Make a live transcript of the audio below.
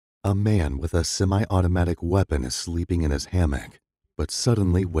A man with a semi-automatic weapon is sleeping in his hammock, but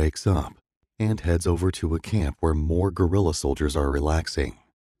suddenly wakes up and heads over to a camp where more guerrilla soldiers are relaxing.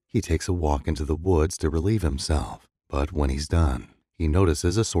 He takes a walk into the woods to relieve himself, but when he's done, he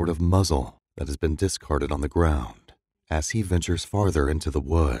notices a sort of muzzle that has been discarded on the ground. As he ventures farther into the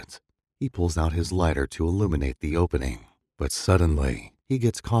woods, he pulls out his lighter to illuminate the opening, but suddenly he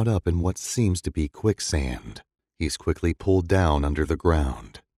gets caught up in what seems to be quicksand. He's quickly pulled down under the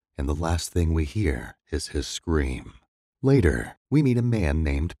ground, and the last thing we hear is his scream. Later, we meet a man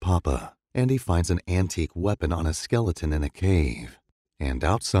named Papa, and he finds an antique weapon on a skeleton in a cave. And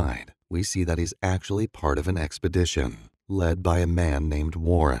outside, we see that he's actually part of an expedition led by a man named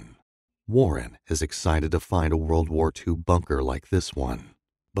Warren. Warren is excited to find a World War II bunker like this one,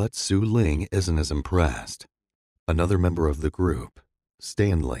 but Su Ling isn't as impressed. Another member of the group,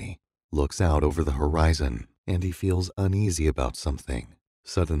 Stanley, looks out over the horizon and he feels uneasy about something.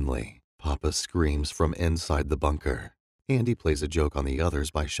 Suddenly, Papa screams from inside the bunker, and he plays a joke on the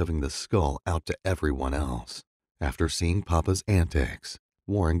others by shoving the skull out to everyone else. After seeing Papa's antics,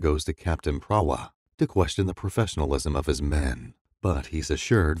 Warren goes to Captain Prawa to question the professionalism of his men, but he's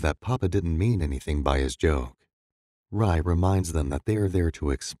assured that Papa didn't mean anything by his joke. Rai reminds them that they are there to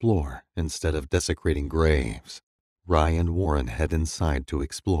explore instead of desecrating graves. Rai and Warren head inside to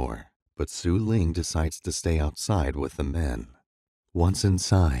explore, but Su Ling decides to stay outside with the men. Once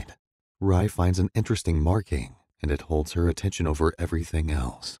inside, Rai finds an interesting marking, and it holds her attention over everything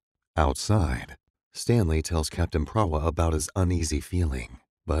else. Outside, Stanley tells Captain Prawa about his uneasy feeling,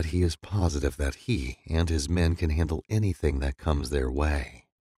 but he is positive that he and his men can handle anything that comes their way.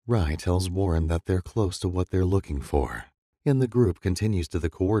 Rai tells Warren that they're close to what they're looking for, and the group continues to the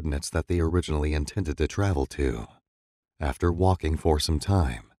coordinates that they originally intended to travel to. After walking for some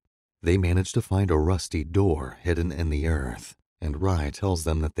time, they manage to find a rusty door hidden in the earth, and Rai tells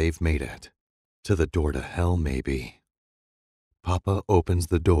them that they've made it. To the door to hell, maybe. Papa opens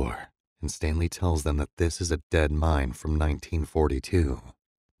the door, and Stanley tells them that this is a dead mine from 1942.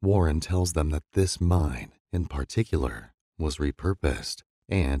 Warren tells them that this mine, in particular, was repurposed,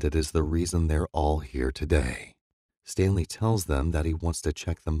 and it is the reason they're all here today. Stanley tells them that he wants to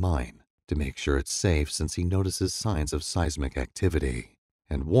check the mine to make sure it's safe since he notices signs of seismic activity,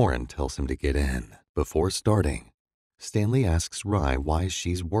 and Warren tells him to get in. Before starting, Stanley asks Rai why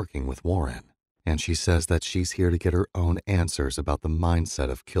she's working with Warren, and she says that she's here to get her own answers about the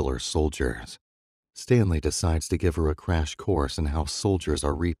mindset of killer soldiers. Stanley decides to give her a crash course in how soldiers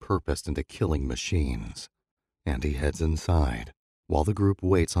are repurposed into killing machines, and he heads inside. While the group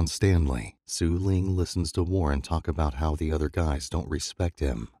waits on Stanley, Su Ling listens to Warren talk about how the other guys don't respect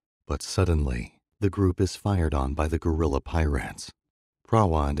him. But suddenly, the group is fired on by the guerrilla pirates.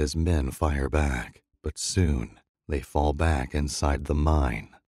 Prawa and his men fire back, but soon they fall back inside the mine.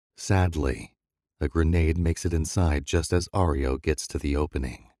 Sadly, a grenade makes it inside just as Ario gets to the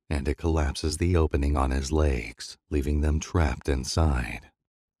opening, and it collapses the opening on his legs, leaving them trapped inside.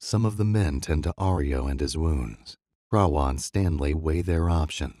 Some of the men tend to Ario and his wounds. Prawa and Stanley weigh their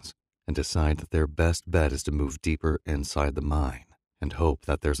options and decide that their best bet is to move deeper inside the mine and hope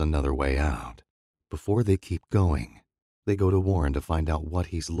that there's another way out. Before they keep going, they go to Warren to find out what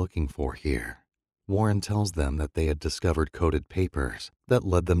he's looking for here. Warren tells them that they had discovered coded papers that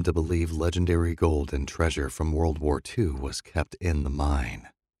led them to believe legendary gold and treasure from World War II was kept in the mine.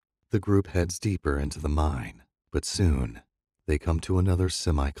 The group heads deeper into the mine, but soon they come to another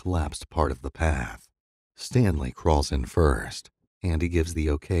semi-collapsed part of the path. Stanley crawls in first, and he gives the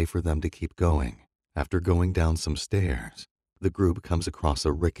okay for them to keep going. After going down some stairs, the group comes across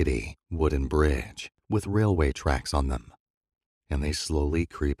a rickety wooden bridge with railway tracks on them, and they slowly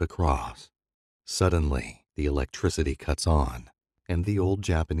creep across. Suddenly, the electricity cuts on, and the old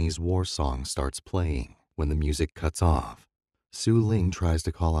Japanese war song starts playing. When the music cuts off, Su Ling tries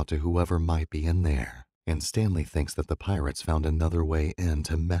to call out to whoever might be in there, and Stanley thinks that the pirates found another way in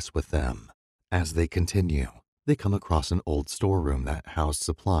to mess with them. As they continue, they come across an old storeroom that housed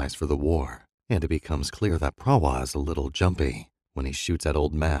supplies for the war, and it becomes clear that Prawa is a little jumpy when he shoots at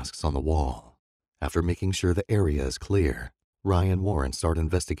old masks on the wall. After making sure the area is clear, Rai and Warren start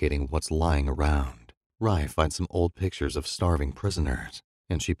investigating what's lying around. Rai finds some old pictures of starving prisoners,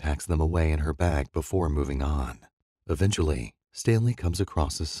 and she packs them away in her bag before moving on. Eventually, Stanley comes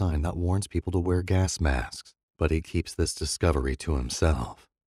across a sign that warns people to wear gas masks, but he keeps this discovery to himself.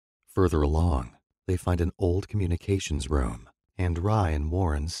 Further along, they find an old communications room, and Rai and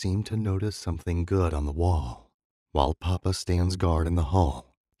Warren seem to notice something good on the wall. While Papa stands guard in the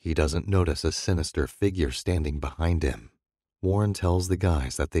hall, he doesn't notice a sinister figure standing behind him. Warren tells the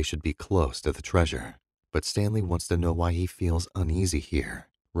guys that they should be close to the treasure, but Stanley wants to know why he feels uneasy here.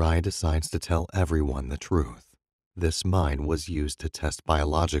 Rai decides to tell everyone the truth. This mine was used to test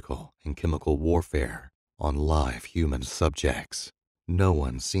biological and chemical warfare on live human subjects. No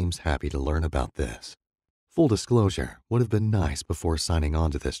one seems happy to learn about this. Full disclosure would have been nice before signing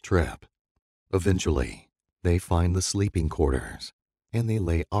on to this trip. Eventually, they find the sleeping quarters, and they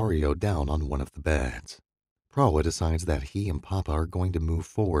lay Ario down on one of the beds. Prawa decides that he and Papa are going to move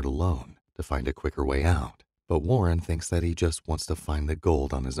forward alone to find a quicker way out, but Warren thinks that he just wants to find the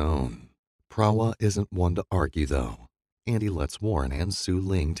gold on his own. Prawa isn't one to argue though, and he lets Warren and Su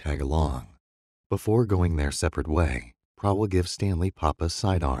Ling tag along. Before going their separate way, Prawa gives Stanley Papa's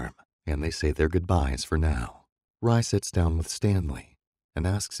sidearm, and they say their goodbyes for now. Rai sits down with Stanley and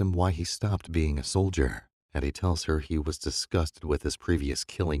asks him why he stopped being a soldier, and he tells her he was disgusted with his previous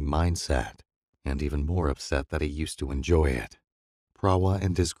killing mindset, and even more upset that he used to enjoy it. Prawa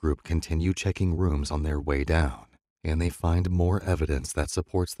and his group continue checking rooms on their way down, and they find more evidence that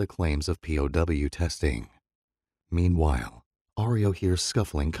supports the claims of POW testing. Meanwhile, Ario hears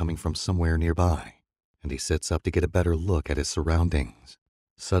scuffling coming from somewhere nearby, and he sits up to get a better look at his surroundings.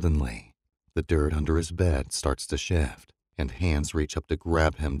 Suddenly, the dirt under his bed starts to shift, and hands reach up to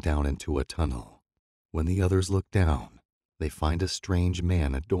grab him down into a tunnel. When the others look down, they find a strange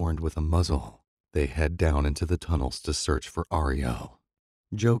man adorned with a muzzle. They head down into the tunnels to search for Ario.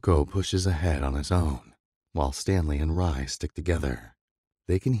 Joko pushes ahead on his own, while Stanley and Rai stick together.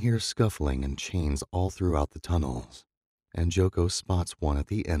 They can hear scuffling and chains all throughout the tunnels, and Joko spots one at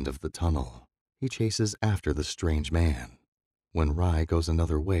the end of the tunnel. He chases after the strange man, when Rai goes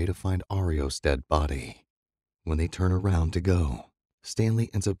another way to find Ario's dead body. When they turn around to go, Stanley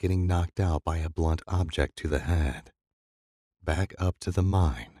ends up getting knocked out by a blunt object to the head. Back up to the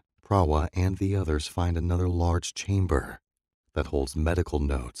mine, Prawa and the others find another large chamber that holds medical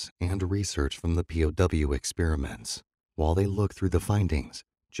notes and research from the POW experiments. While they look through the findings,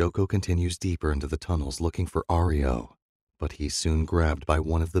 Joko continues deeper into the tunnels looking for Ario, but he's soon grabbed by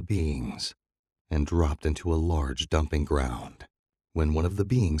one of the beings and dropped into a large dumping ground. When one of the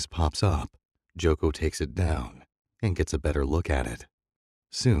beings pops up, Joko takes it down and gets a better look at it.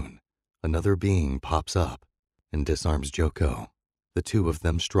 Soon, another being pops up and disarms Joko. The two of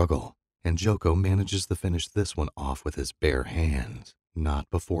them struggle, and Joko manages to finish this one off with his bare hands. Not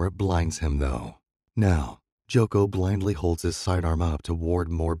before it blinds him, though. Now, Joko blindly holds his sidearm up to ward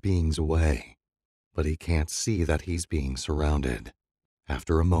more beings away, but he can't see that he's being surrounded.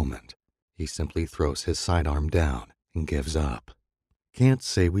 After a moment, he simply throws his sidearm down and gives up. Can't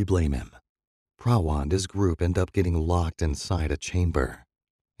say we blame him. Prawa and his group end up getting locked inside a chamber,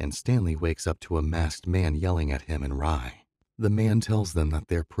 and Stanley wakes up to a masked man yelling at him and Rai. The man tells them that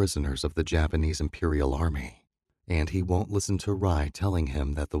they're prisoners of the Japanese Imperial Army, and he won't listen to Rai telling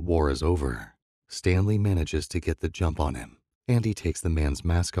him that the war is over. Stanley manages to get the jump on him, and he takes the man's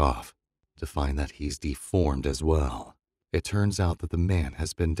mask off to find that he's deformed as well. It turns out that the man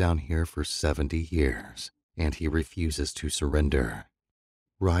has been down here for 70 years, and he refuses to surrender.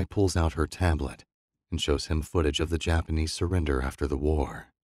 Rai pulls out her tablet and shows him footage of the Japanese surrender after the war,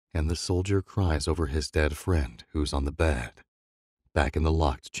 and the soldier cries over his dead friend who's on the bed. Back in the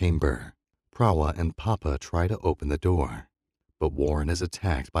locked chamber, Prawa and Papa try to open the door, but Warren is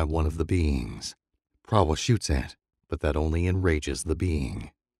attacked by one of the beings. Prawa shoots it, but that only enrages the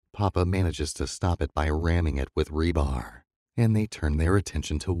being. Papa manages to stop it by ramming it with rebar, and they turn their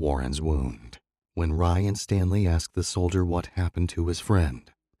attention to Warren's wound. When Rai and Stanley ask the soldier what happened to his friend,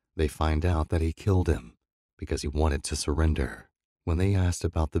 they find out that he killed him because he wanted to surrender. When they asked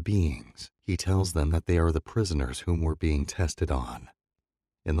about the beings, he tells them that they are the prisoners whom were being tested on.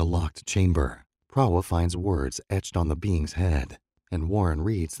 In the locked chamber, Prawa finds words etched on the being's head, and Warren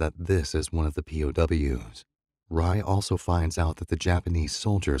reads that this is one of the POWs. Rai also finds out that the Japanese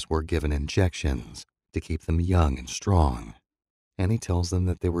soldiers were given injections to keep them young and strong, and he tells them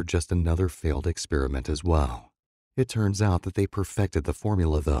that they were just another failed experiment as well. It turns out that they perfected the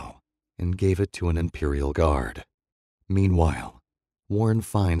formula, though, and gave it to an Imperial guard. Meanwhile, Warren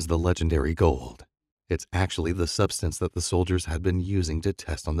finds the legendary gold. It's actually the substance that the soldiers had been using to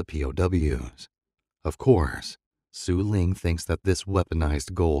test on the POWs. Of course, Su Ling thinks that this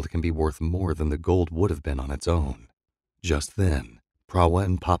weaponized gold can be worth more than the gold would have been on its own. Just then, Prawa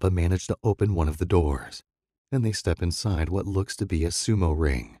and Papa manage to open one of the doors, and they step inside what looks to be a sumo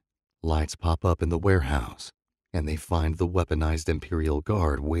ring. Lights pop up in the warehouse, and they find the weaponized Imperial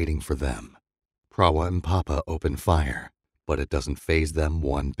guard waiting for them. Prawa and Papa open fire, but it doesn't faze them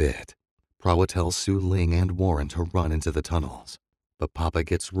one bit. Prawa tells Su Ling and Warren to run into the tunnels, but Papa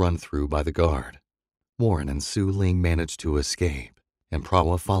gets run through by the guard. Warren and Su Ling manage to escape, and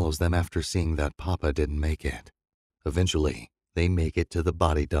Prawa follows them after seeing that Papa didn't make it. Eventually, They make it to the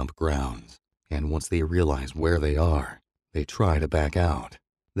body dump grounds, and once they realize where they are, they try to back out.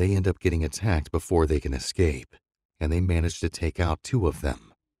 They end up getting attacked before they can escape, and they manage to take out 2 of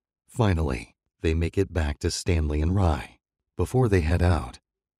them. Finally, they make it back to Stanley and Rye. Before they head out,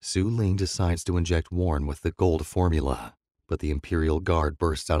 Su Ling decides to inject Warren with the gold formula, but the Imperial Guard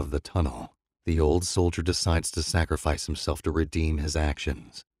bursts out of the tunnel. The old soldier decides to sacrifice himself to redeem his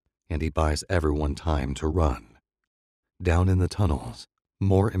actions, and he buys everyone time to run. Down in the tunnels,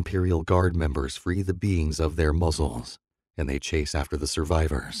 more Imperial Guard members free the beings of their muzzles, and they chase after the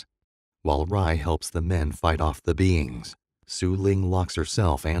survivors. While Rye helps the men fight off the beings, Su Ling locks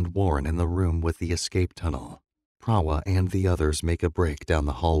herself and Warren in the room with the escape tunnel. Prawa and the others make a break down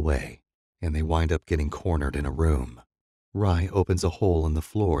the hallway, and they wind up getting cornered in a room. Rye opens a hole in the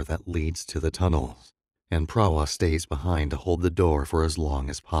floor that leads to the tunnels, and Prawa stays behind to hold the door for as long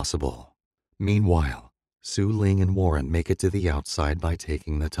as possible. Meanwhile, Su Ling and Warren make it to the outside by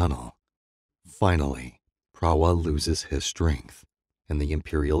taking the tunnel. Finally, Prawa loses his strength, and the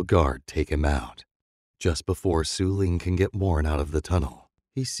Imperial Guard take him out. Just before Su Ling can get Warren out of the tunnel,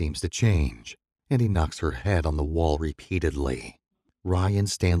 he seems to change, and he knocks her head on the wall repeatedly. Rye and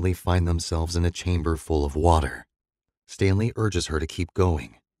Stanley find themselves in a chamber full of water. Stanley urges her to keep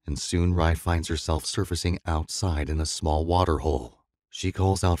going, and soon Rye finds herself surfacing outside in a small water hole. She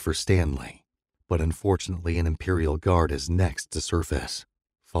calls out for Stanley, but unfortunately an Imperial Guard is next to surface,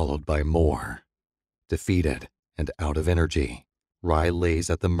 followed by more. Defeated and out of energy, Rye lays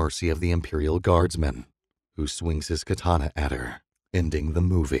at the mercy of the Imperial Guardsman, who swings his katana at her, ending the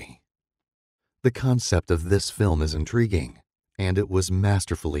movie. The concept of this film is intriguing, and it was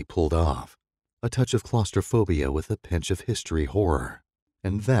masterfully pulled off. A touch of claustrophobia with a pinch of history horror.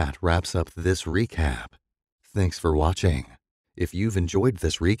 And that wraps up this recap. Thanks for watching. If you've enjoyed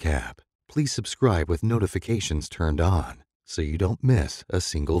this recap, please subscribe with notifications turned on so you don't miss a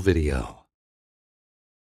single video.